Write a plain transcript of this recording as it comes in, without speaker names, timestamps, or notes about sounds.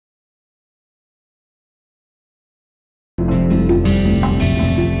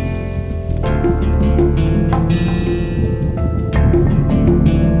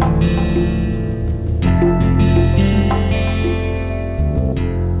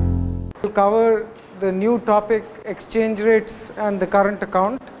cover the new topic, exchange rates and the current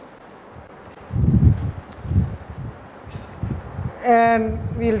account. And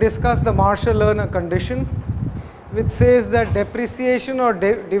we'll discuss the Marshall-Lerner condition, which says that depreciation or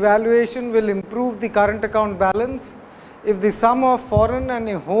devaluation will improve the current account balance if the sum of foreign and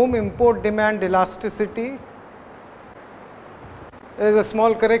home import demand elasticity, there is a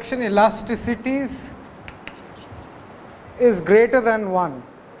small correction, elasticities is greater than 1.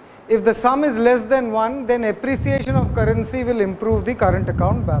 If the sum is less than 1, then appreciation of currency will improve the current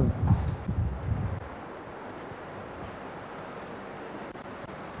account balance.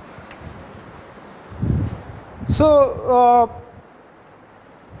 So,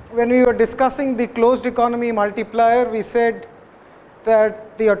 when we were discussing the closed economy multiplier, we said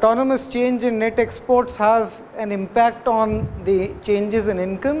that the autonomous change in net exports have an impact on the changes in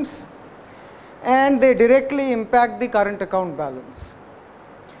incomes, and they directly impact the current account balance.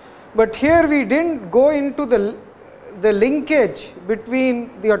 But here we didn't go into the linkage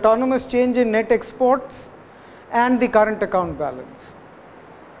between the autonomous change in net exports and the current account balance.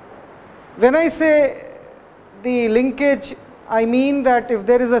 When I say the linkage, I mean that if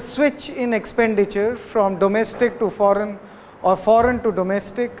there is a switch in expenditure from domestic to foreign or foreign to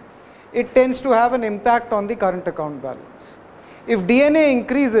domestic, it tends to have an impact on the current account balance. If DNA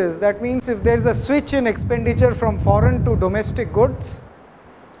increases, that means if there is a switch in expenditure from foreign to domestic goods,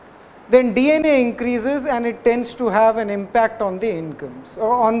 then DNA increases and it tends to have an impact on the incomes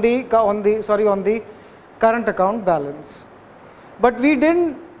or on the current account balance. But we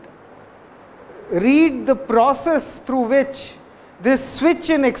didn't read the process through which this switch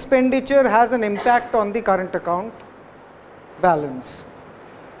in expenditure has an impact on the current account balance.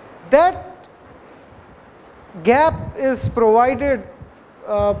 That gap is provided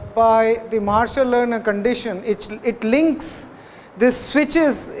by the Marshall-Lerner condition. It links this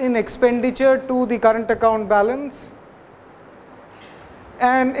switches in expenditure to the current account balance,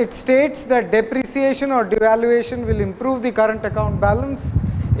 and it states that depreciation or devaluation will improve the current account balance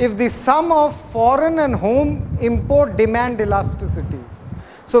if the sum of foreign and home import demand elasticities.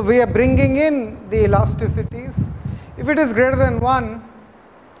 So, we are bringing in the elasticities. If it is greater than 1,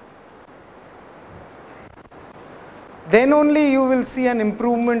 then only you will see an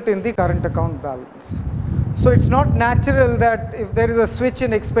improvement in the current account balance. So, it is not natural that if there is a switch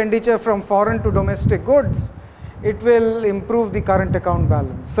in expenditure from foreign to domestic goods, it will improve the current account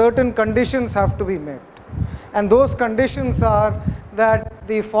balance. Certain conditions have to be met, and those conditions are that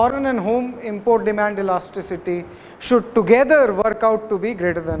the foreign and home import demand elasticity should together work out to be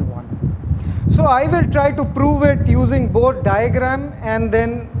greater than 1. So, I will try to prove it using both diagram and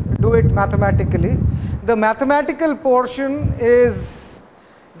then do it mathematically. The mathematical portion is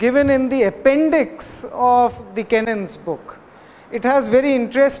given in the appendix of the Kennan's book. It has very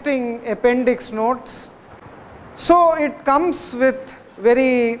interesting appendix notes. So, it comes with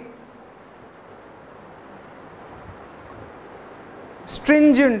very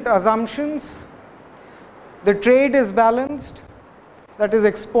stringent assumptions. The trade is balanced, that is,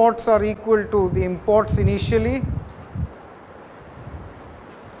 exports are equal to the imports initially.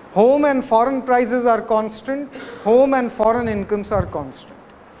 Home and foreign prices are constant, home and foreign incomes are constant.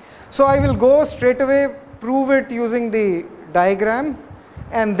 So, I will go straight away prove it using the diagram,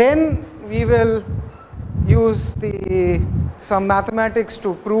 and then we will use some mathematics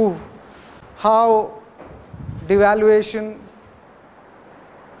to prove how devaluation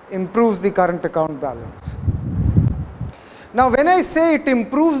improves the current account balance. Now, when I say it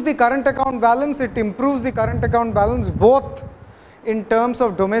improves the current account balance, it improves the current account balance both in terms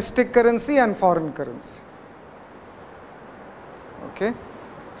of domestic currency and foreign currency. Okay.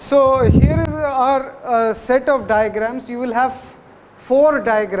 So, here is our set of diagrams. You will have 4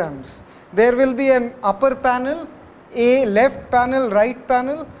 diagrams. There will be an upper panel, a left panel, right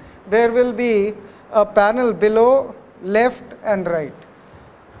panel. There will be a panel below, left and right.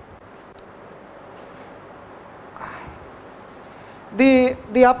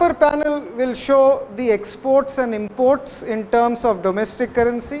 The upper panel will show the exports and imports in terms of domestic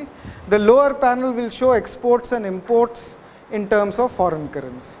currency. The lower panel will show exports and imports in terms of foreign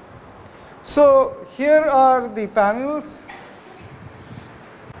currency. So, here are the panels.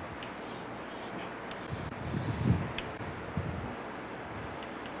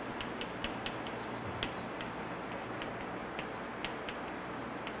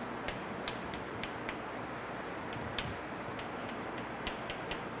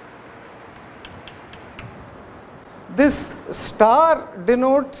 This star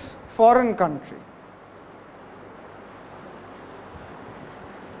denotes foreign country.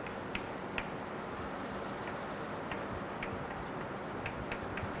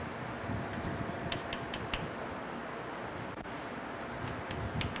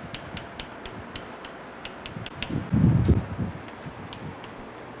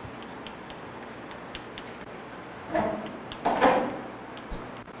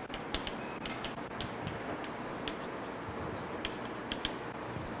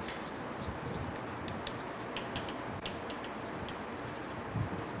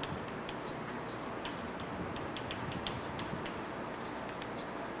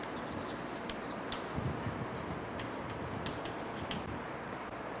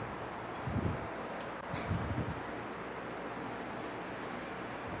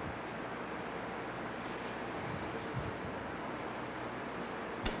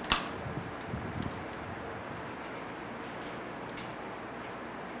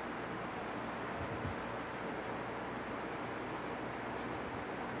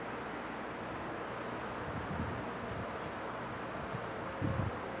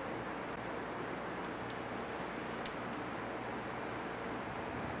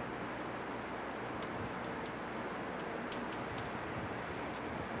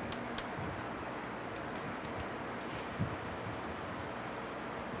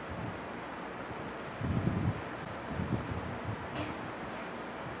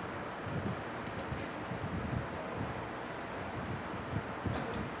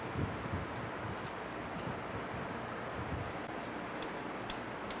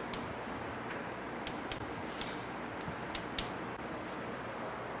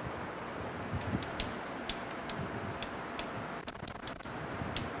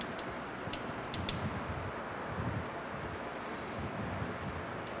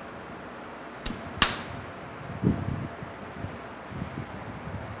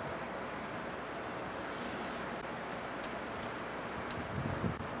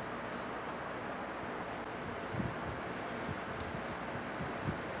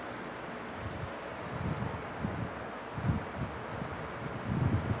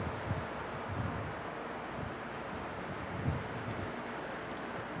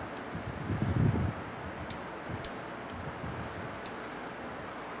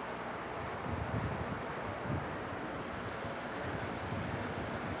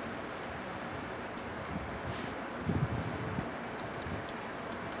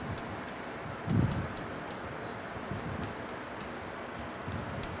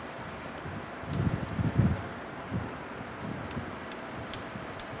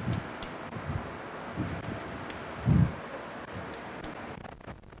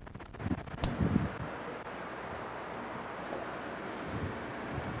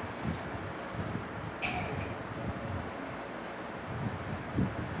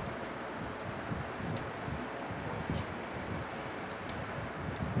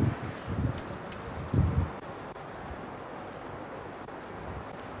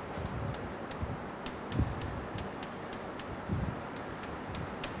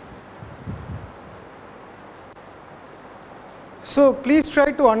 So please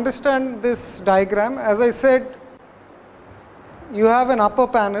try to understand this diagram. As I said, you have an upper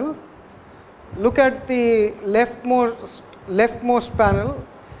panel. Look at the leftmost panel.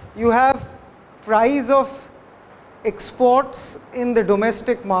 You have price of exports in the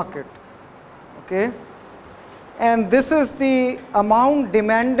domestic market, okay, and this is the amount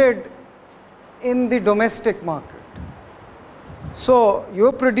demanded in the domestic market. So you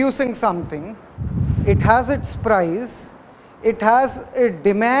are producing something, it has its price, it has a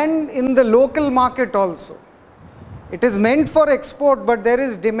demand in the local market also. It is meant for export, but there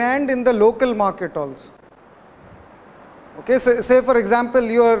is demand in the local market also. Okay, so say for example,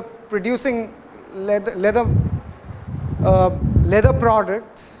 you are producing leather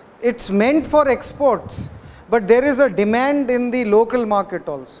products. It's meant for exports, but there is a demand in the local market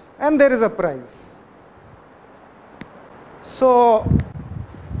also, and there is a price. So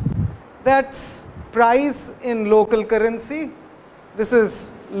that's price in local currency. This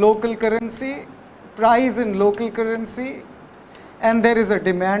is local currency, price in local currency, and there is a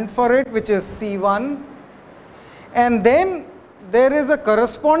demand for it, which is C1. And then there is a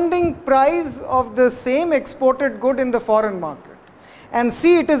corresponding price of the same exported good in the foreign market. And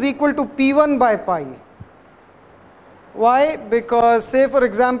C, it is equal to P1 by pi. Why? Because say for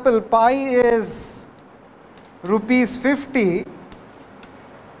example, pi is rupees 50,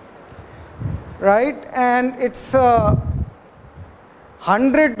 right? And it's a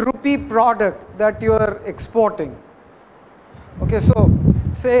 100 rupee product that you are exporting. Okay, so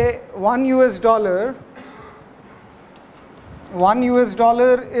say $1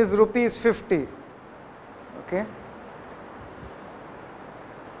 is rupees 50. Okay.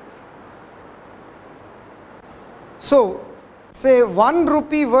 So say 1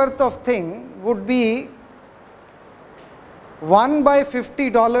 rupee worth of thing would be 1 by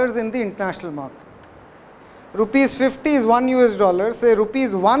 $50 in the international market. Rupees 50 is $1. Say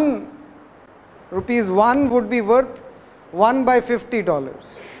rupees 1 would be worth 1 by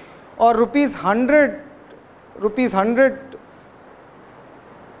 $50, or rupees 100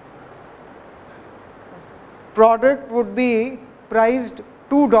 product would be priced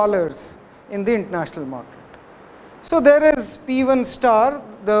 $2 in the international market. So there is P1 star,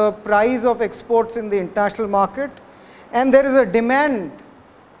 the price of exports in the international market, and there is a demand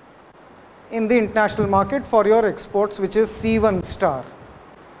in the international market for your exports, which is C1 star.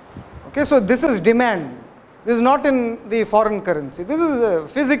 Okay, so this is demand. This is not in the foreign currency. This is a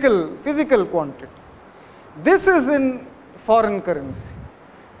physical quantity. This is in foreign currency.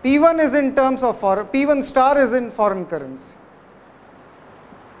 P1 is in terms of P1 star is in foreign currency.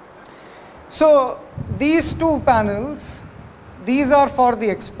 So these two panels, these are for the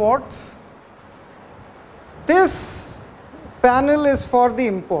exports. This panel is for the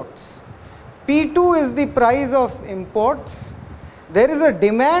imports. P2 is the price of imports. There is a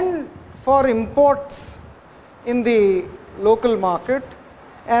demand for imports in the local market,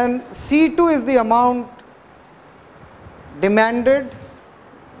 and C2 is the amount demanded,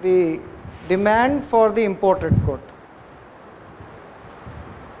 the demand for the imported good.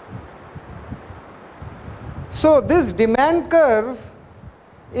 So this demand curve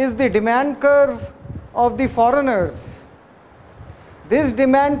is the demand curve of the foreigners. This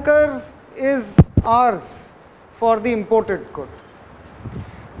demand curve is ours for the imported good.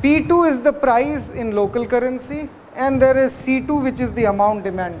 P2 is the price in local currency, and there is C2, which is the amount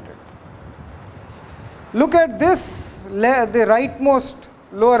demanded. Look at this, the rightmost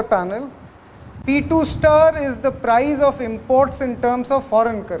lower panel. P2 star is the price of imports in terms of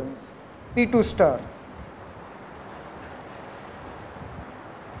foreign currency, P2 star.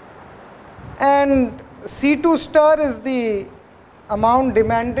 And C2 star is the amount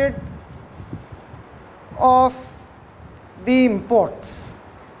demanded of the imports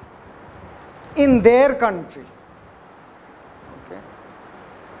in their country. Okay.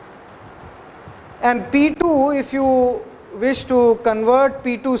 And P2, if you wish to convert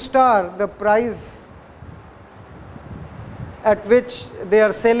P2 star, the price at which they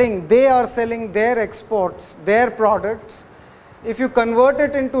are selling their exports, their products. If you convert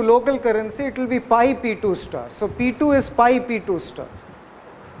it into local currency, it will be pi P2 star. So P2 is pi P2 star.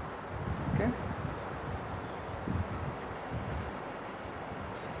 Okay.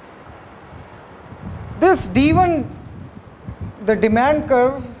 This D1, the demand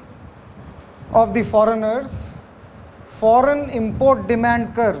curve of the foreigners, foreign import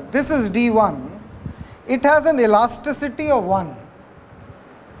demand curve, this is D1. It has an elasticity of 1.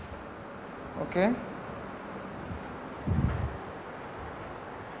 Okay.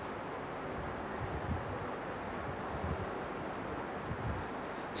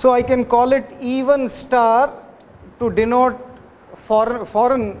 So I can call it E1 star to denote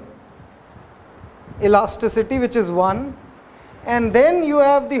foreign elasticity, which is 1, and then you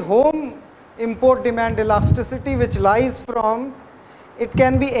have the home import demand elasticity, which lies from, it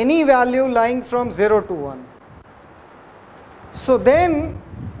can be any value lying from 0 to 1. So then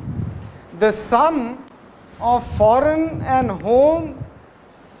the sum of foreign and home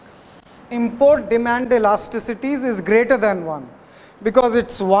import demand elasticities is greater than 1, because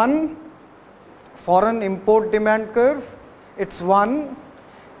it's 1 foreign import demand curve, it's 1,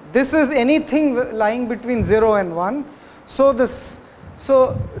 this is anything lying between 0 and 1. So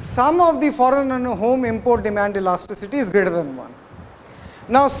sum of the foreign and home import demand elasticity is greater than 1.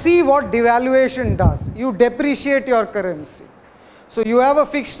 Now see what devaluation does. You depreciate your currency. So you have a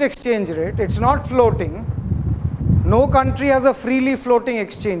fixed exchange rate, it's not floating. No country has a freely floating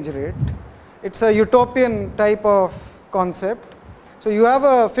exchange rate. It's a utopian type of concept. So you have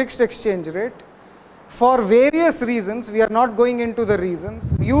a fixed exchange rate. For various reasons, we are not going into the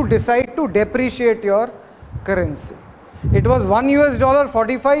reasons, you decide to depreciate your currency. It was $1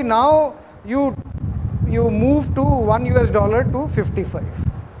 45, now you move to $1 to 55.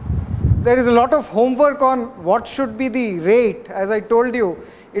 There is a lot of homework on what should be the rate. As I told you,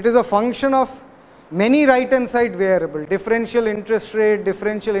 it is a function of many right-hand side variables: differential interest rate,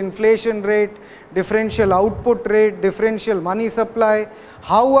 differential inflation rate, differential output rate, differential money supply,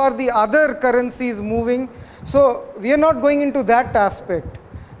 how are the other currencies moving. So we are not going into that aspect,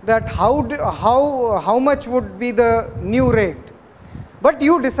 that how much would be the new rate, but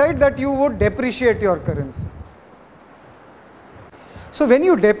you decide that you would depreciate your currency. So when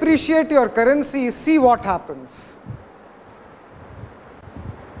you depreciate your currency, see what happens.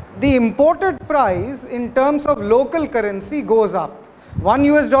 The imported price in terms of local currency goes up.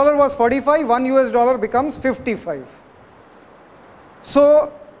 $1 was 45, $1 becomes 55.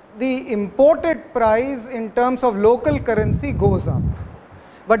 So the imported price in terms of local currency goes up.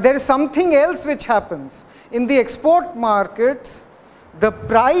 But there is something else which happens. In the export markets, the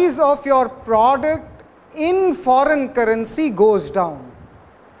price of your product in foreign currency goes down.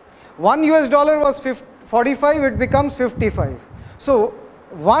 $1 was 45, it becomes 55. So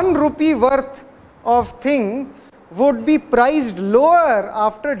 1 rupee worth of thing would be priced lower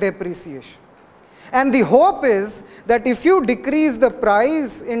after depreciation. And the hope is that if you decrease the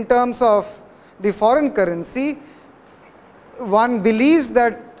price in terms of the foreign currency, one believes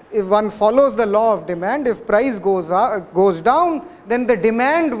that if one follows the law of demand, if price goes down, then the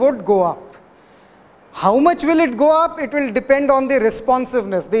demand would go up. How much will it go up? It will depend on the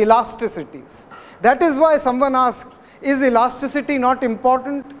responsiveness, the elasticities. That is why someone asked, is elasticity not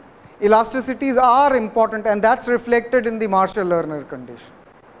important? Elasticities are important, and that's reflected in the Marshall-Lerner condition.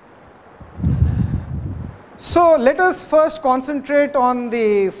 So let us first concentrate on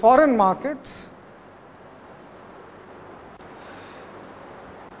the foreign markets.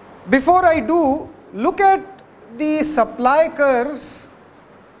 Before I do, look at the supply curves.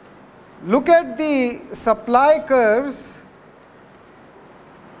 Look at the supply curves .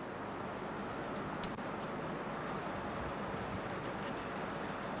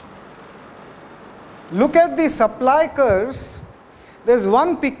 Look at the supply curves. There's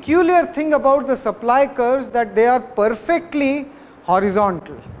one peculiar thing about the supply curves, that they are perfectly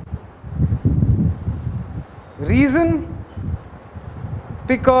horizontal. Reason?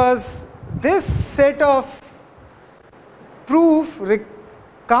 Because this set of proof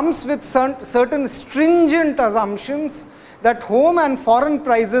comes with certain stringent assumptions that home and foreign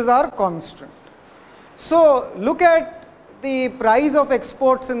prices are constant. So look at the price of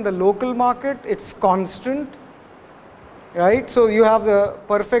exports in the local market, it's constant, right? So you have the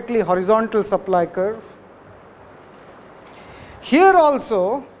perfectly horizontal supply curve. Here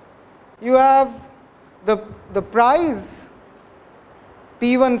also you have the price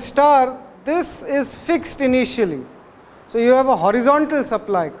P1 star, this is fixed initially. So you have a horizontal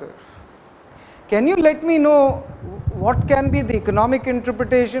supply curve. Can you let me know what can be the economic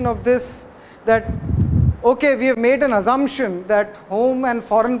interpretation of this? That okay, we have made an assumption that home and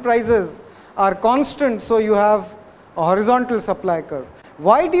foreign prices are constant, so you have a horizontal supply curve.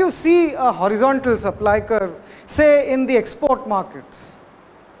 Why do you see a horizontal supply curve, say in the export markets?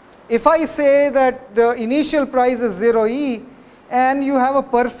 If I say that the initial price is 0E and you have a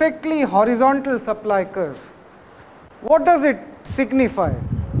perfectly horizontal supply curve, what does it signify?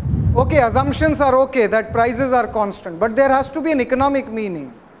 Okay, assumptions are okay that prices are constant, but there has to be an economic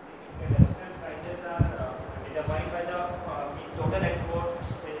meaning.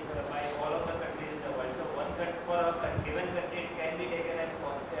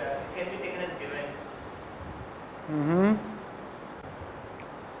 Mm-hmm.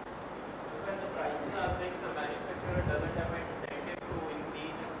 When the prices are fixed, the manufacturer doesn't have an incentive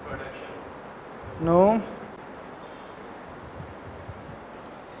No.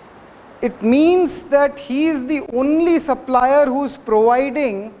 It means that he is the only supplier who is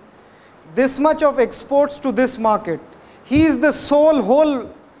providing this much of exports to this market. He is the sole whole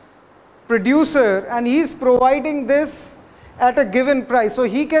producer and he is providing this at a given price. So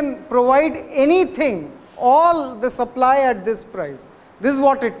he can provide anything, all the supply at this price. This is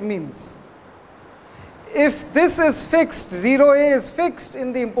what it means. If this is fixed, 0A is fixed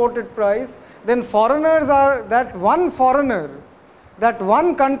in the imported price, then foreigners are, that one foreigner, that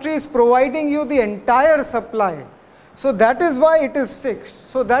one country is providing you the entire supply. So that is why it is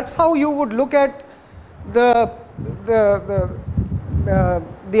fixed. So that's how you would look at the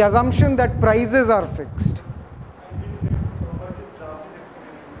assumption that prices are fixed.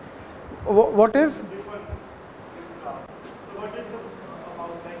 What is?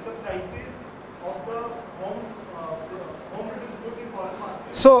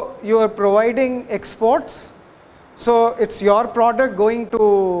 So you are providing exports. So it's your product going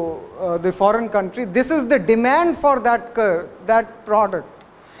to the foreign country. This is the demand for that product.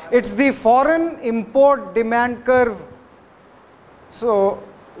 It's the foreign import demand curve. So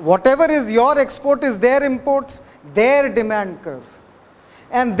whatever is your export is their imports, their demand curve.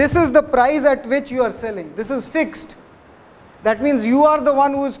 And this is the price at which you are selling. This is fixed. That means you are the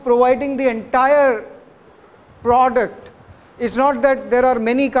one who is providing the entire product. It's not that there are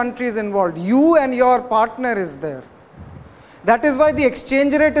many countries involved. You and your partner is there. That is why the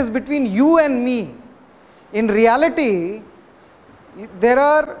exchange rate is between you and me. In reality, there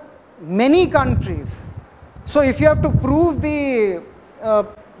are many countries. So if you have to prove the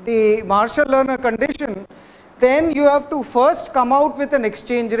Marshall-Lerner condition, then you have to first come out with an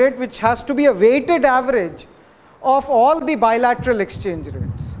exchange rate which has to be a weighted average of all the bilateral exchange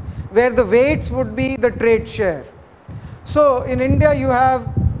rates, where the weights would be the trade share. So in India you have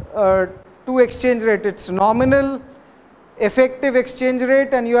two exchange rates. It's nominal effective exchange rate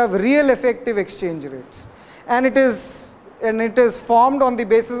and you have real effective exchange rates. And it is formed on the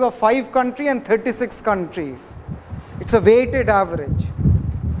basis of 5 countries and 36 countries. It's a weighted average.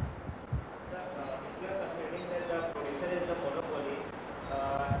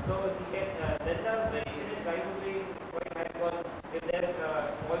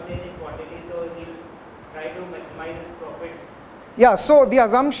 Yeah, so the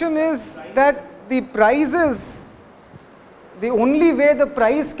assumption is that the prices, the only way the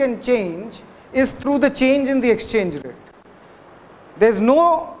price can change is through the change in the exchange rate. There is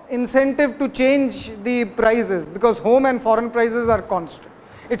no incentive to change the prices because home and foreign prices are constant.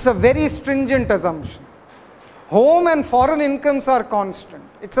 It's a very stringent assumption. Home and foreign incomes are constant.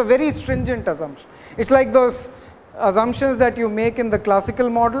 It's a very stringent assumption. It's like those assumptions that you make in the classical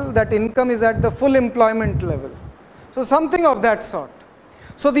model that income is at the full employment level. So something of that sort.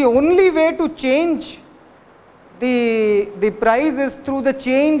 So the only way to change the price is through the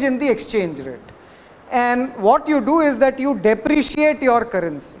change in the exchange rate. And what you do is that you depreciate your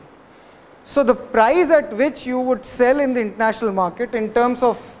currency. So the price at which you would sell in the international market in terms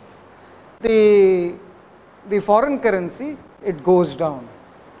of the foreign currency, it goes down.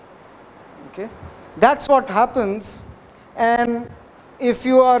 Okay? That's what happens. And if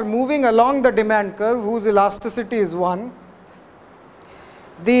you are moving along the demand curve whose elasticity is 1,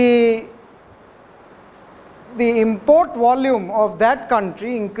 the import volume of that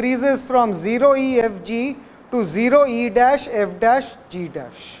country increases from 0EFG to 0E-F-G'.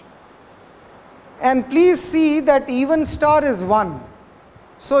 And please see that even star is 1.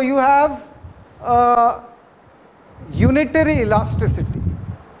 So you have unitary elasticity.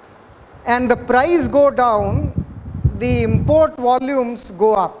 And the price go down, the import volumes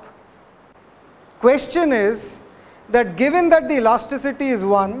go up. Question is that given that the elasticity is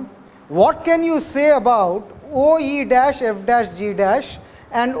 1, what can you say about OE-F''G'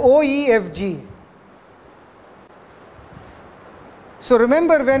 and OEFG? So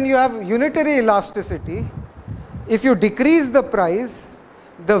remember, when you have unitary elasticity, if you decrease the price,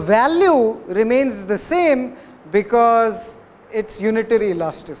 the value remains the same because it's unitary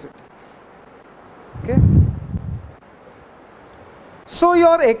elasticity. Okay? So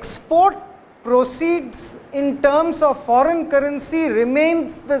your export proceeds in terms of foreign currency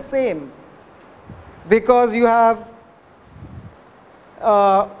remains the same because you have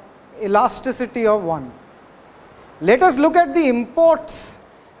elasticity of 1. Let us look at the imports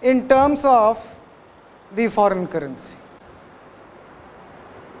in terms of the foreign currency.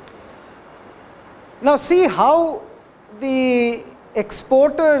 Now see how the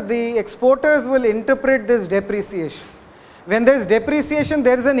exporters will interpret this depreciation. When there is depreciation,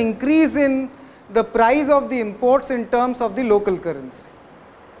 there is an increase in the price of the imports in terms of the local currency.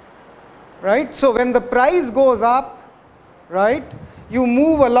 right? So when the price goes up, right, you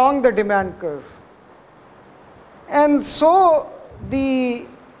move along the demand curve. And so the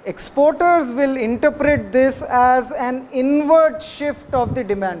exporters will interpret this as an inward shift of the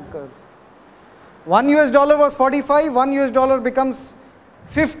demand curve. $1 was 45, $1 becomes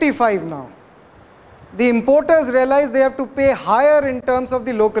 55 now. The importers realize they have to pay higher in terms of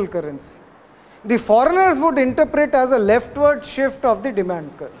the local currency. The foreigners would interpret as a leftward shift of the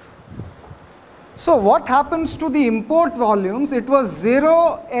demand curve. So what happens to the import volumes? It was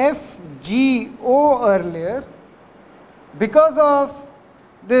 0 FGO earlier. Because of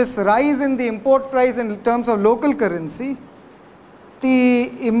this rise in the import price in terms of local currency,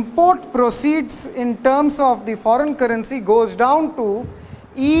 the import proceeds in terms of the foreign currency goes down to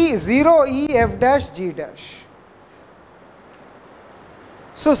E0EF-G'.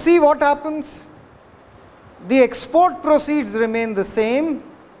 So see what happens. The export proceeds remain the same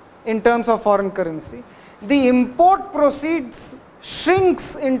in terms of foreign currency. The import proceeds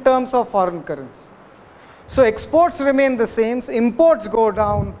shrinks in terms of foreign currency. So exports remain the same, imports go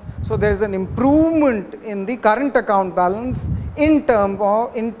down. So there is an improvement in the current account balance in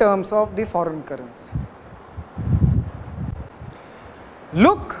terms of the foreign currency.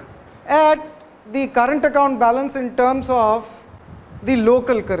 Look at the current account balance in terms of the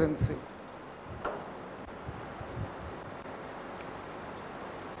local currency.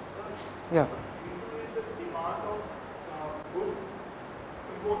 Yeah.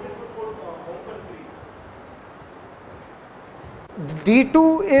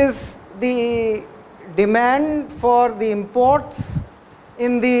 D2 is the demand for the imports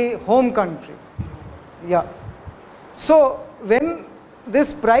in the home country. Yeah. So when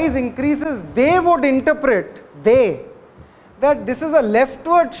this price increases, they would interpret, that this is a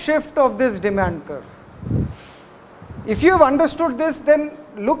leftward shift of this demand curve. If you have understood this, then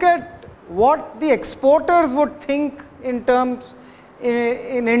look at what the exporters would think in terms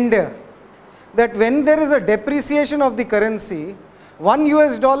in India, that when there is a depreciation of the currency,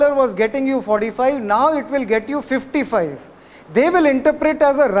 $1 was getting you 45, now it will get you 55. They will interpret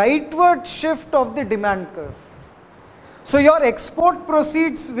as a rightward shift of the demand curve. So your export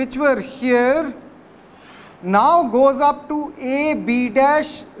proceeds which were here now goes up to A, B',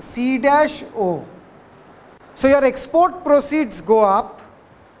 C', O. So your export proceeds go up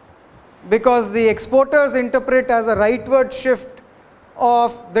because the exporters interpret as a rightward shift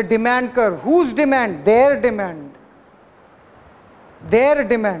of the demand curve. Whose demand? Their demand. Their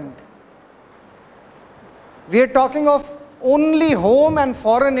demand. We are talking of only home and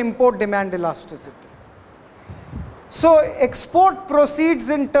foreign import demand elasticity. So export proceeds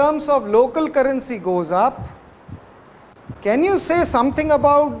in terms of local currency goes up. Can you say something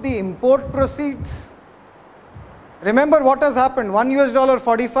about the import proceeds? Remember what has happened, $1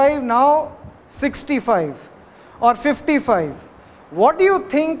 45, now 65 or 55. What do you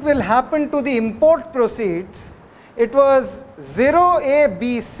think will happen to the import proceeds? It was 0 A,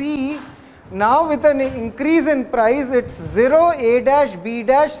 B, C. Now with an increase in price, it's 0 A', B',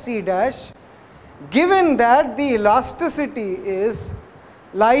 C', given that the elasticity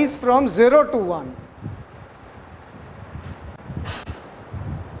lies from 0 to 1.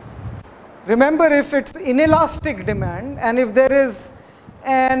 Remember, if it's inelastic demand and if there is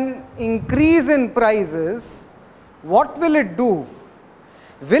an increase in prices, what will it do?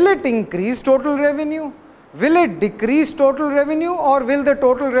 Will it increase total revenue? Will it decrease total revenue, or will the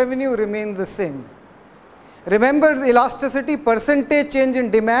total revenue remain the same? Remember the elasticity, percentage change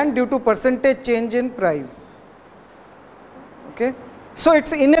in demand due to percentage change in price. Okay? So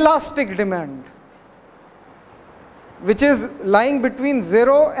it's inelastic demand, which is lying between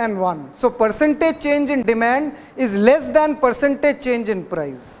 0 and 1. So percentage change in demand is less than percentage change in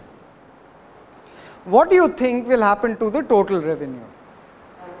price. What do you think will happen to the total revenue?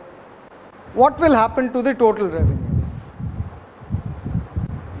 What will happen to the total revenue?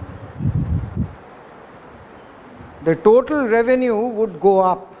 The total revenue would go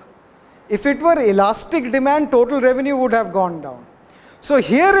up. If it were elastic demand, total revenue would have gone down. So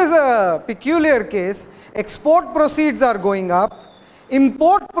here is a peculiar case. Export proceeds are going up,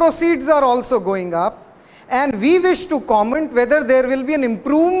 import proceeds are also going up, and we wish to comment whether there will be an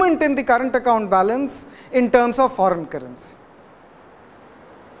improvement in the current account balance in terms of foreign currency.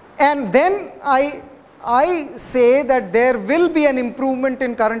 And then I say that there will be an improvement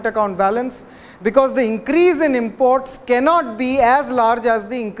in current account balance because the increase in imports cannot be as large as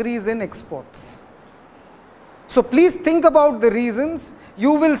the increase in exports. So please think about the reasons.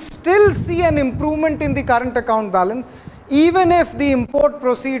 You will still see an improvement in the current account balance even if the import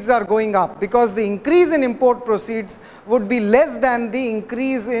proceeds are going up, because the increase in import proceeds would be less than the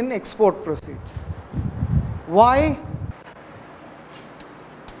increase in export proceeds. Why?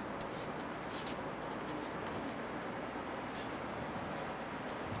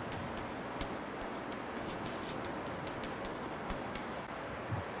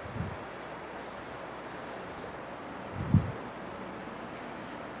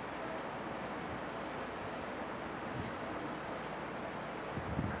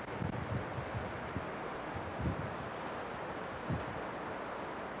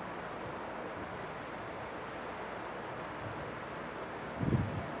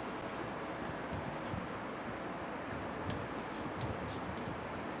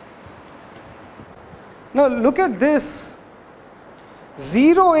 Now look at this,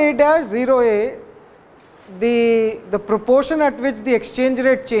 0A dash 0A, the proportion at which the exchange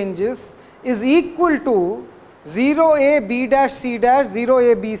rate changes is equal to 0A B dash C dash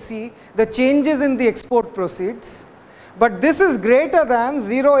 0A B C, the changes in the export proceeds, but this is greater than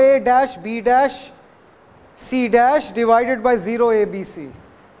 0A dash B dash C dash divided by 0A B C.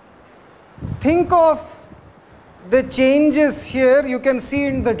 Think of the changes here, you can see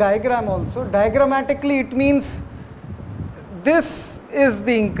in the diagram also. Diagrammatically it means this is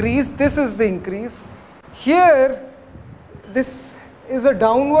the increase, this is the increase. Here this is a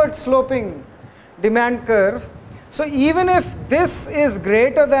downward sloping demand curve. So even if this is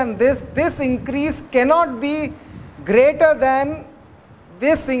greater than this increase cannot be greater than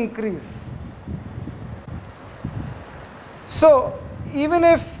this increase. So even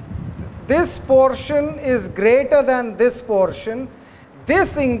if this portion is greater than this portion,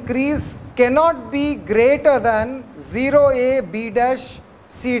 this increase cannot be greater than 0A B dash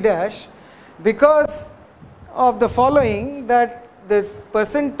C dash, because of the following, that the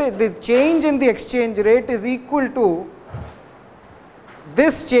percentage, the change in the exchange rate is equal to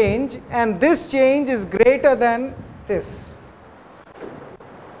this change, and this change is greater than this.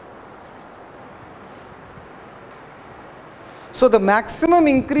 So the maximum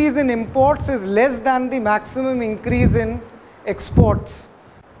increase in imports is less than the maximum increase in exports,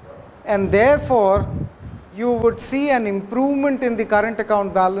 and therefore you would see an improvement in the current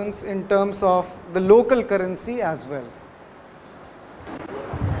account balance in terms of the local currency as well.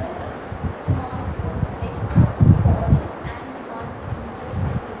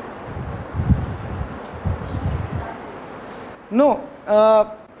 No,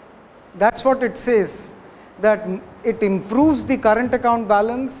 that's what it says, that it improves the current account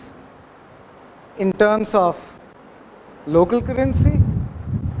balance in terms of local currency,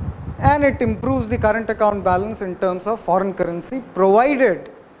 and it improves the current account balance in terms of foreign currency,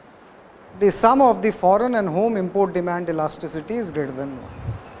 provided the sum of the foreign and home import demand elasticity is greater than 1.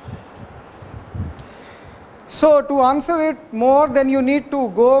 So to answer it more, then you need to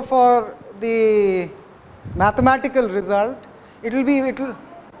go for the mathematical result. It will be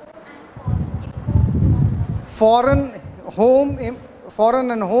foreign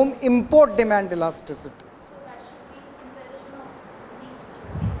and home import demand elasticity. So that should be the comparison of these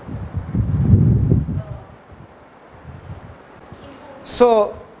two.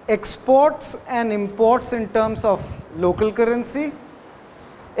 So exports and imports in terms of local currency,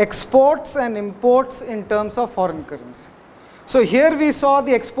 exports and imports in terms of foreign currency. So here we saw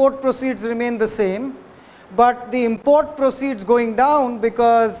the export proceeds remain the same, but the import proceeds going down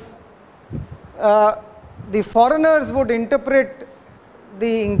because the foreigners would interpret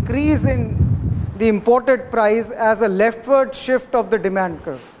the increase in the imported price as a leftward shift of the demand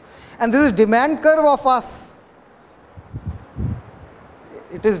curve. And this is demand curve of us.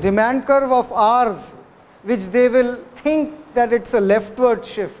 It is demand curve of ours, which they will think that it's a leftward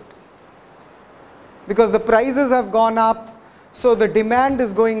shift, because the prices have gone up, so the demand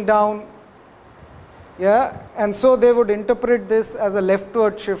is going down. Yeah, and so they would interpret this as a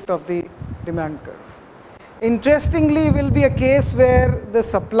leftward shift of the demand curve. Interestingly, will be a case where the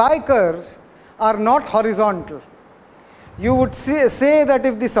supply curves are not horizontal. You would say that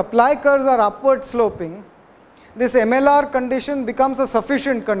if the supply curves are upward sloping, this MLR condition becomes a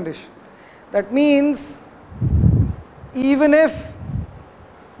sufficient condition. That means even if,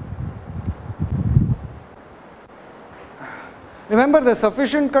 remember the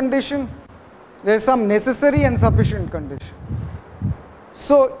sufficient condition, there is some necessary and sufficient condition.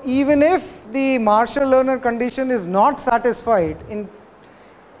 So even if the Marshall-Lerner condition is not satisfied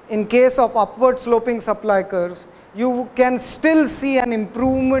in case of upward sloping supply curves, you can still see an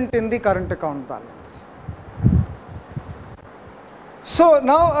improvement in the current account balance. So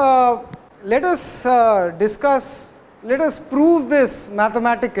now let us prove this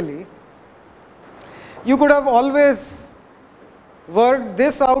mathematically. You could have always work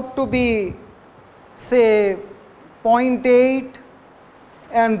this out to be say 0.8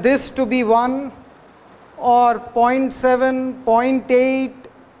 and this to be 1 or 0.7, 0.8,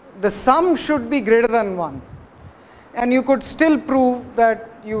 the sum should be greater than 1. And you could still prove that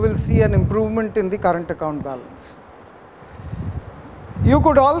you will see an improvement in the current account balance. You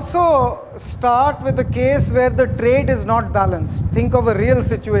could also start with a case where the trade is not balanced. Think of a real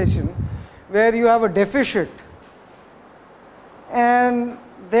situation where you have a deficit, and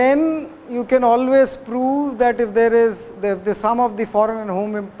then you can always prove that if there is the sum of the foreign and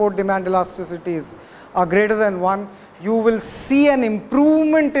home import demand elasticities are greater than 1, you will see an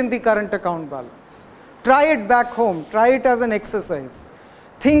improvement in the current account balance. Try it back home, try it as an exercise.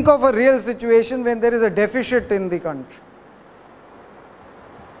 Think of a real situation when there is a deficit in the country.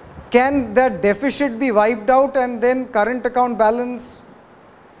 Can that deficit be wiped out and then current account balance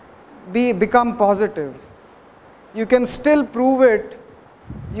become positive? You can still prove it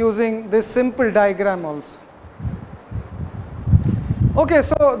using this simple diagram also. Okay,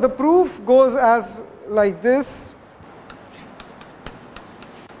 so the proof goes as like this.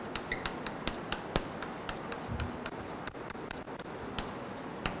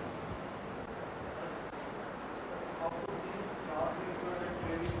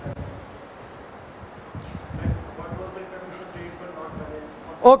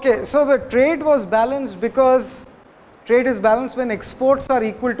 Okay, so the trade was balanced because trade is balanced when exports are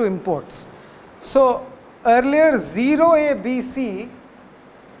equal to imports. So earlier 0ABC,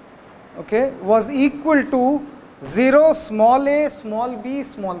 okay, was equal to 0 small a, small b,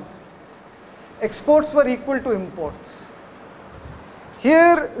 small c. Exports were equal to imports.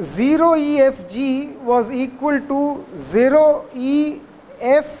 Here 0EFG was equal to 0EF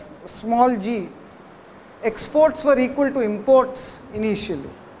small g. Exports were equal to imports initially.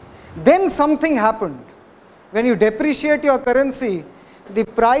 Then something happened. When you depreciate your currency, the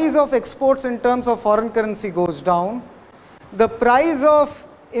price of exports in terms of foreign currency goes down. The price of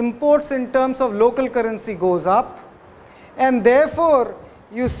imports in terms of local currency goes up. And therefore,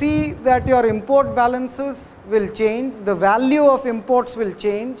 you see that your import balances will change. The value of imports will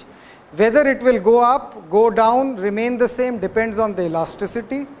change. Whether it will go up, go down, remain the same depends on the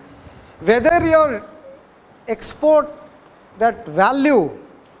elasticity. Whether your export, that value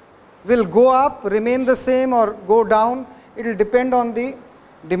will go up, remain the same, or go down, it will depend on the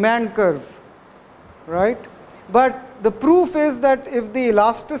demand curve, right? But the proof is that if the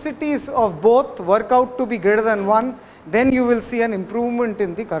elasticities of both work out to be greater than 1, then you will see an improvement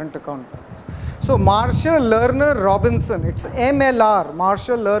in the current account balance. So Marshall, Lerner, Robinson, it's MLR,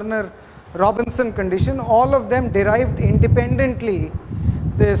 Marshall, Lerner, Robinson condition, all of them derived independently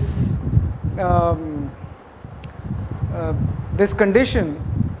this this condition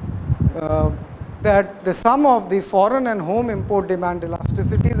that the sum of the foreign and home import demand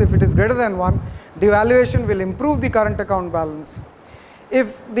elasticities, if it is greater than 1, devaluation will improve the current account balance.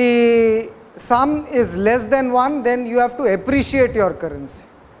 If the sum is less than 1, then you have to appreciate your currency.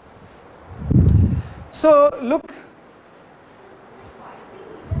 So look,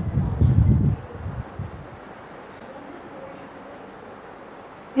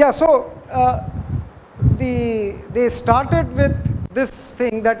 yeah, so they started with this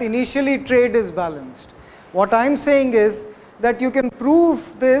thing that initially trade is balanced. What I am saying is that you can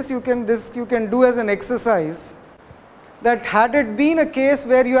prove this, you can do as an exercise, that had it been a case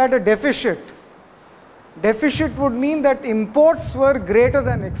where you had a deficit would mean that imports were greater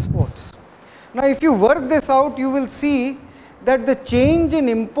than exports. Now if you work this out, you will see that the change in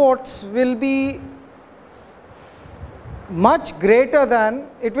imports will be much greater than,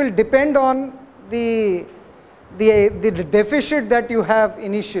 it will depend on the deficit that you have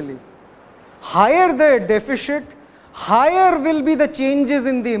initially. Higher the deficit, higher will be the changes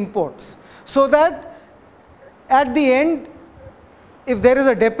in the imports. So that at the end, if there is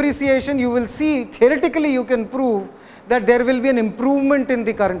a depreciation, you will see, theoretically you can prove that there will be an improvement in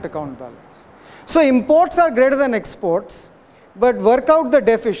the current account balance. So imports are greater than exports, but work out the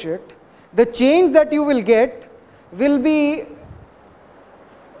deficit, the change that you will get will be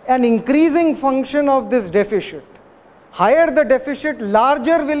an increasing function of this deficit. Higher the deficit,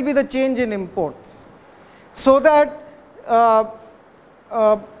 larger will be the change in imports. So that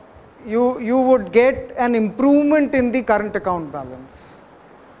you would get an improvement in the current account balance.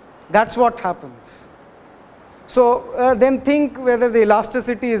 That's what happens. So then think whether the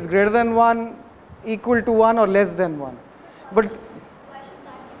elasticity is greater than 1, equal to 1, or less than 1. But why should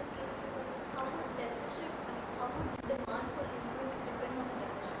that be the case? Because how would deficit, how would the demand for imports depend on the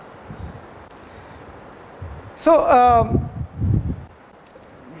deficit? so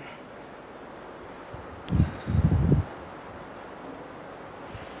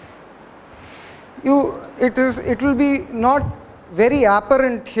it will be not very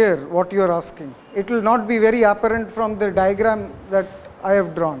apparent here what you are asking. It will not be very apparent from the diagram that I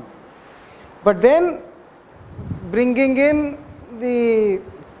have drawn. But then bringing in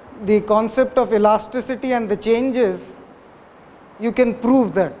the concept of elasticity and the changes, you can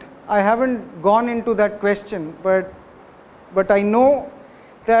prove that. I haven't gone into that question, but I know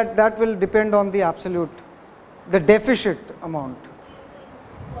that that will depend on the absolute, the deficit amount.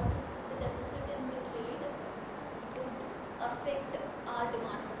 What is the deficit in the trade would affect our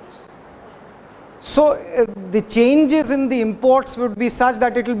demand conditions? So the changes in the imports would be such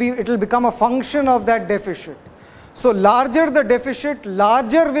that it will become a function of that deficit. So larger the deficit,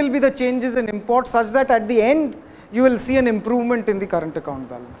 larger will be the changes in imports, such that at the end you will see an improvement in the current account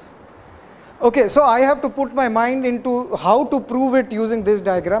balance. Okay, so I have to put my mind into how to prove it using this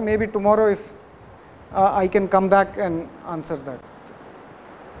diagram. Maybe tomorrow if I can come back and answer that.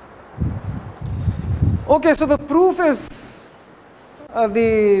 Okay, so the proof is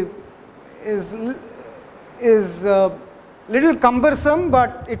little cumbersome,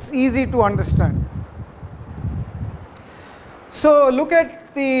 but it's easy to understand. So look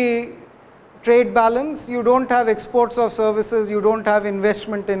at the trade balance. You don't have exports of services, you don't have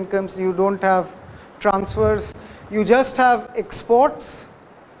investment incomes, you don't have transfers, you just have exports.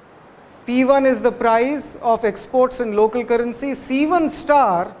 P1 is the price of exports in local currency. C1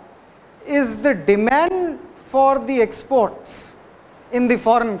 star is the demand for the exports in the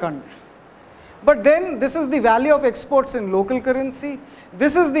foreign country. But then this is the value of exports in local currency,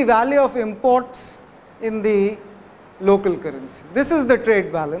 this is the value of imports in the local currency. This is the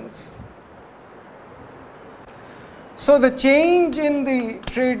trade balance. So the change in the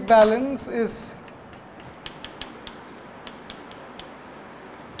trade balance is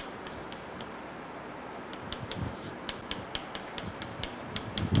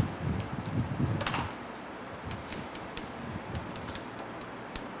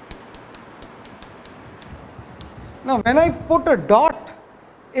now when I put a dot,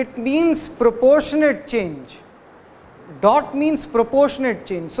 it means proportionate change. Dot means proportionate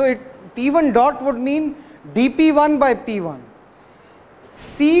change. So P1 dot would mean dP1 by P1.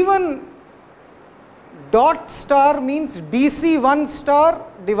 C1 dot star means DC1 star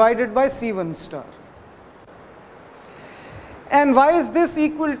divided by C1 star. And why is this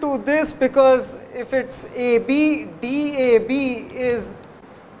equal to this? Because if it's AB, DAB is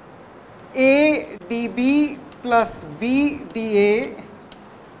A dB plus B dA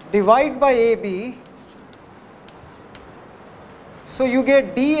divided by AB. So you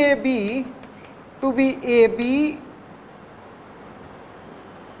get DAB to be AB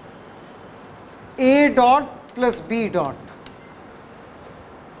A dot plus B dot.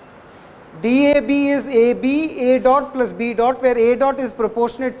 DAB is AB A dot plus B dot, where A dot is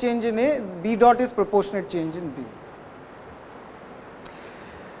proportionate change in A, B dot is proportionate change in B.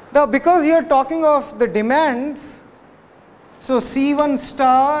 Now because you are talking of the demands, so C1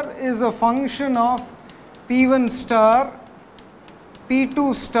 star is a function of P1 star,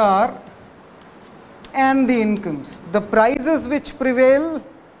 P2 star and the incomes, the prices which prevail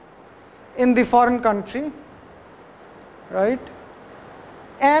in the foreign country, right,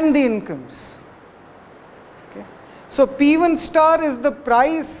 and the incomes. Okay. So P1 star is the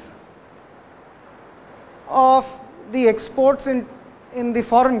price of the exports in the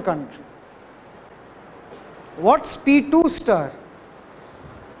foreign country. What's P2 star?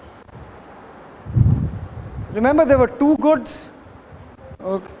 Remember there were two goods.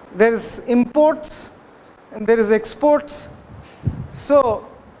 Okay. There is imports and there is exports. So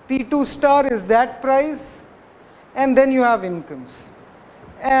P2 star is that price, and then you have incomes.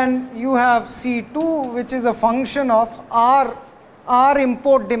 And you have C2, which is a function of our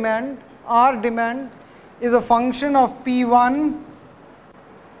import demand. Our demand is a function of P1,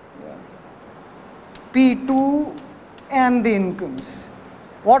 P2 and the incomes.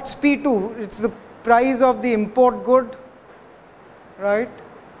 What's P2? It's the price of the import good, right?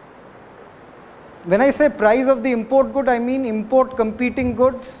 When I say price of the import good, I mean import competing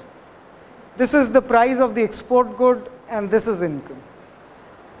goods. This is the price of the export good and this is income.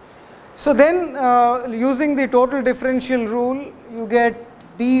 So then using the total differential rule, you get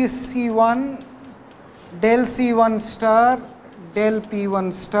dC1 del C1 star del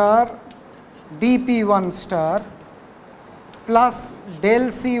P1 star dP1 star plus del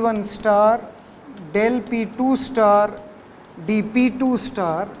C1 star del P2 star dP2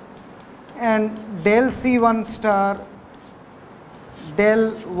 star and del C1 star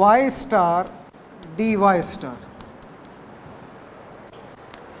del Y star dy star.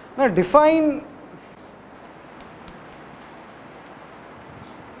 Now define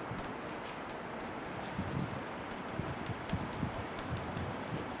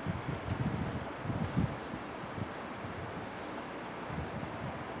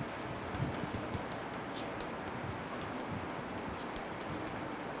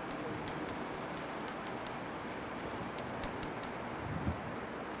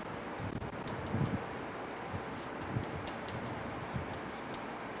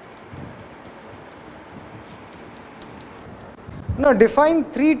Now define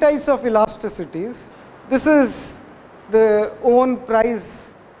three types of elasticities. This is the own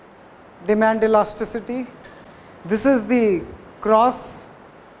price demand elasticity. This is the cross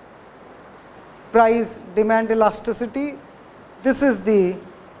price demand elasticity. This is the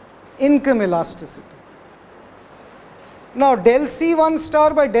income elasticity. Now del C1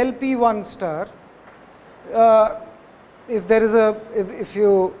 star by del P1 star, if there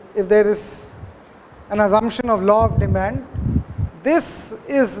is an assumption of law of demand, this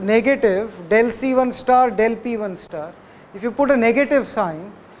is negative del C1 star del P1 star. If you put a negative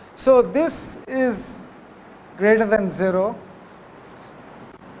sign, so this is greater than 0.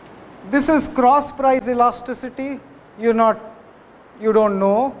 This is cross price elasticity. You don't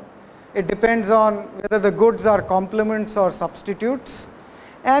know. It depends on whether the goods are complements or substitutes.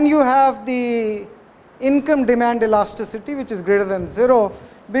 And you have the income demand elasticity, which is greater than 0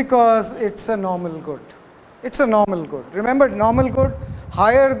 because it's a normal good. It's a normal good. Remember, normal good,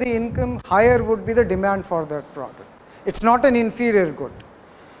 higher the income, higher would be the demand for that product. It's not an inferior good.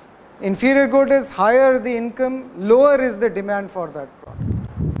 Inferior good is higher the income, lower is the demand for that product.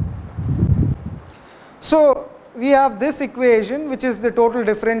 So we have this equation, which is the total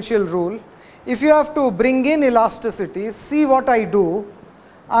differential rule. If you have to bring in elasticities, see what I do.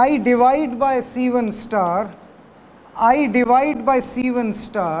 I divide by C1 star, I divide by C1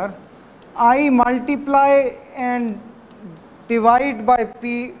 star, I multiply and divide by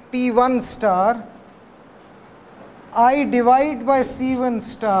P1 star, I divide by C1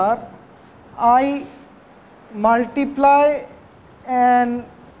 star, I multiply and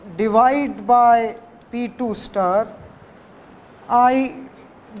divide by P2 star, I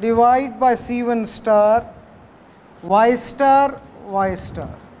divide by C1 star, Y star, Y star.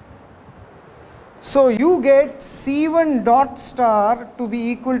 So you get C1 dot star to be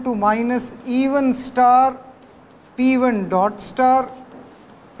equal to minus E1 star P1 dot star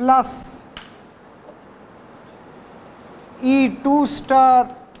plus E2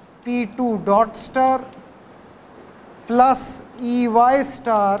 star P2 dot star plus EY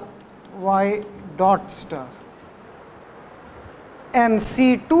star Y dot star, and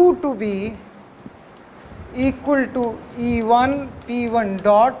C2 to be equal to E1 P1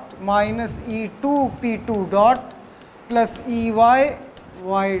 dot minus E2 P2 dot plus EY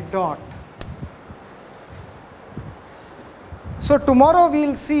Y dot. So tomorrow we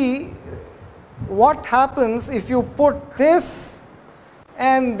will see what happens if you put this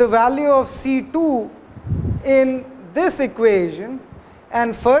and the value of C2 in this equation,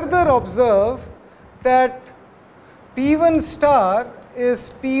 and further observe that P1 star is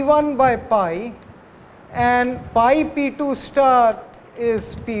P1 by pi and pi P2 star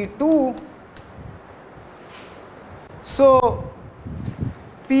is P2. So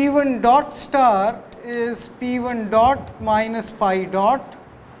P1 dot star is P1 dot minus pi dot,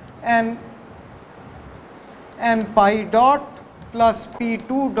 and pi dot plus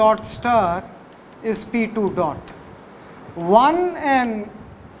P2 dot star is P2 dot. 1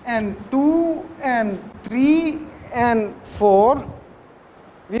 and 2 and 3 and 4,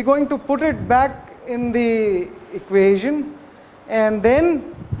 we are going to put it back in the equation, and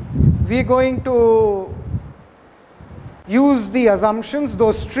then we are going to use the assumptions,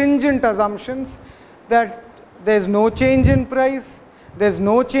 those stringent assumptions, that there is no change in price, there is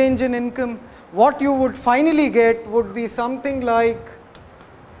no change in income. What you would finally get would be something like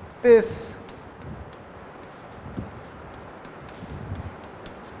this.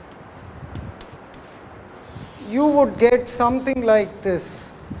 You would get something like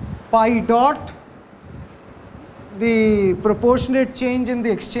this: pi dot, the proportionate change in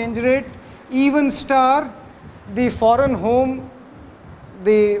the exchange rate, even star, the foreign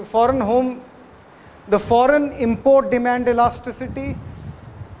import demand elasticity,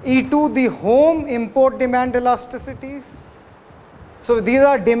 E2 the home import demand elasticities. So these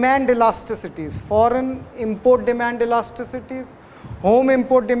are demand elasticities: foreign import demand elasticities, home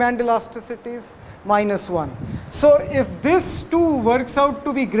import demand elasticities, minus 1. So if this 2 works out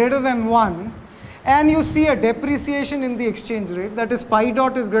to be greater than 1 and you see a depreciation in the exchange rate, that is pi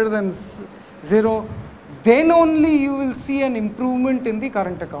dot is greater than 0, then only you will see an improvement in the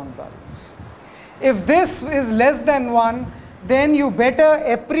current account balance. If this is less than 1, then you better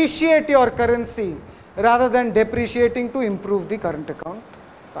appreciate your currency rather than depreciating to improve the current account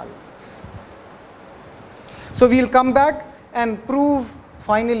balance. So we will come back and prove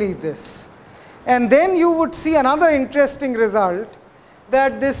finally this. And then you would see another interesting result,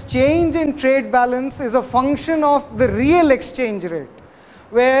 that this change in trade balance is a function of the real exchange rate,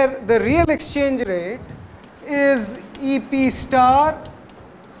 where the real exchange rate is EP star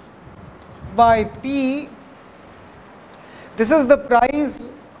by P This is the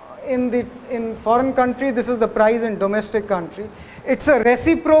price in foreign country, this is the price in domestic country. It's a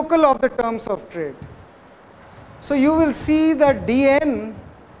reciprocal of the terms of trade. So you will see that dn,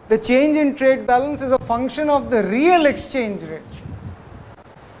 the change in trade balance, is a function of the real exchange rate.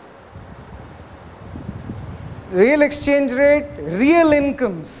 Real exchange rate, real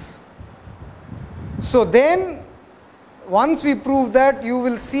incomes. So then, once we prove that, you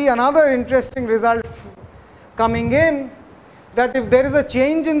will see another interesting result coming in, that if there is a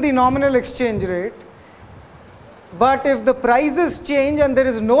change in the nominal exchange rate, but if the prices change and there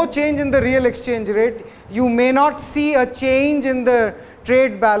is no change in the real exchange rate, you may not see a change in the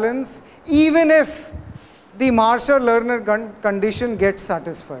trade balance, even if the Marshall-Lerner condition gets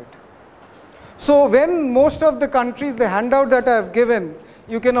satisfied. So when most of the countries, the handout that I have given,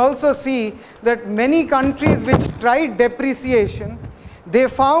 you can also see that many countries which tried depreciation, they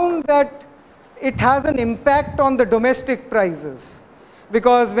found that it has an impact on the domestic prices,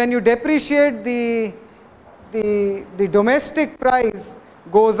 because when you depreciate, the domestic price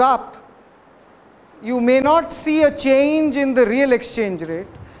goes up, you may not see a change in the real exchange rate,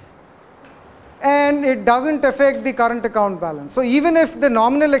 and it doesn't affect the current account balance. So even if the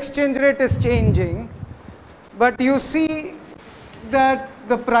nominal exchange rate is changing, but you see that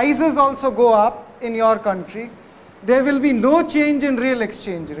the prices also go up in your country, there will be no change in real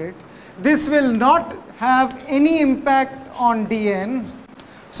exchange rate. This will not have any impact on dn.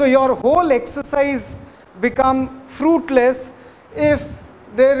 So your whole exercise become fruitless if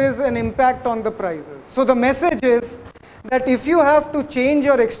there is an impact on the prices. So the message is that if you have to change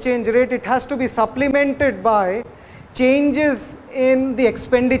your exchange rate, it has to be supplemented by changes in the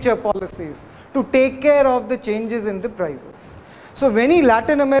expenditure policies to take care of the changes in the prices. So many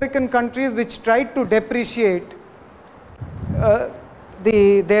Latin American countries which tried to depreciate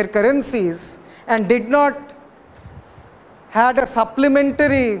their currencies and did not had a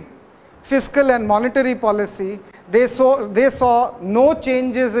supplementary fiscal and monetary policy, they saw no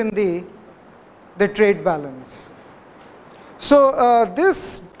changes in the trade balance. So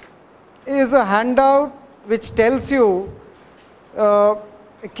this is a handout which tells you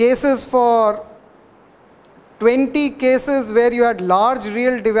cases for 20 cases where you had large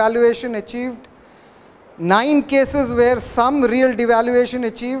real devaluation achieved, 9 cases where some real devaluation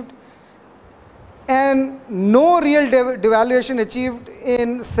achieved, and no real devaluation achieved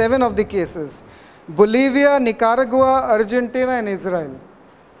in 7 of the cases: Bolivia, Nicaragua, Argentina, and Israel.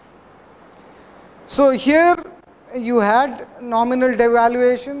 So here you had nominal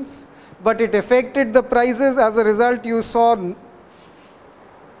devaluations, but it affected the prices. As a result, you saw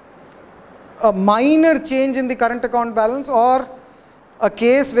a minor change in the current account balance, or a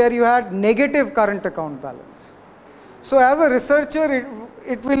case where you had negative current account balance. So as a researcher,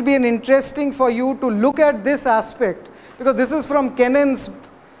 it will be interesting for you to look at this aspect, because this is from Kennan's,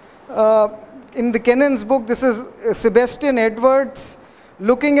 in the Kennan's book, this is Sebastian Edwards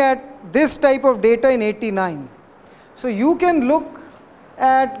looking at this type of data in '89. So you can look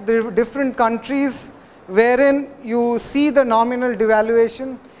at the different countries wherein you see the nominal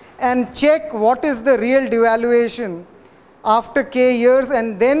devaluation and check what is the real devaluation after k years,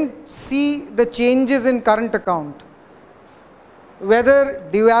 and then see the changes in current account, whether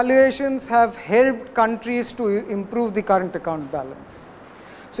devaluations have helped countries to improve the current account balance.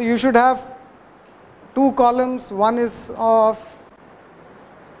 So you should have 2 columns. One is of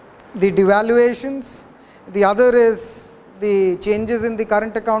the devaluations, the other is the changes in the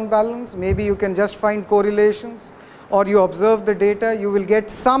current account balance. Maybe you can just find correlations, or you observe the data, you will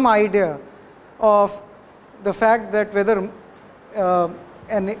get some idea of the fact that whether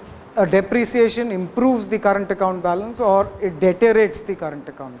a depreciation improves the current account balance or it deteriorates the current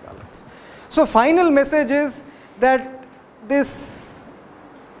account balance. So final message is that this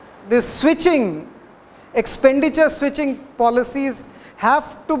switching, expenditure switching policies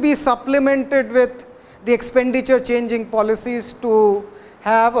have to be supplemented with the expenditure changing policies to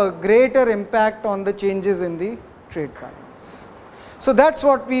have a greater impact on the changes in the trade balance. So that's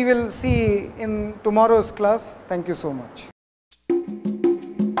what we will see in tomorrow's class. Thank you so much.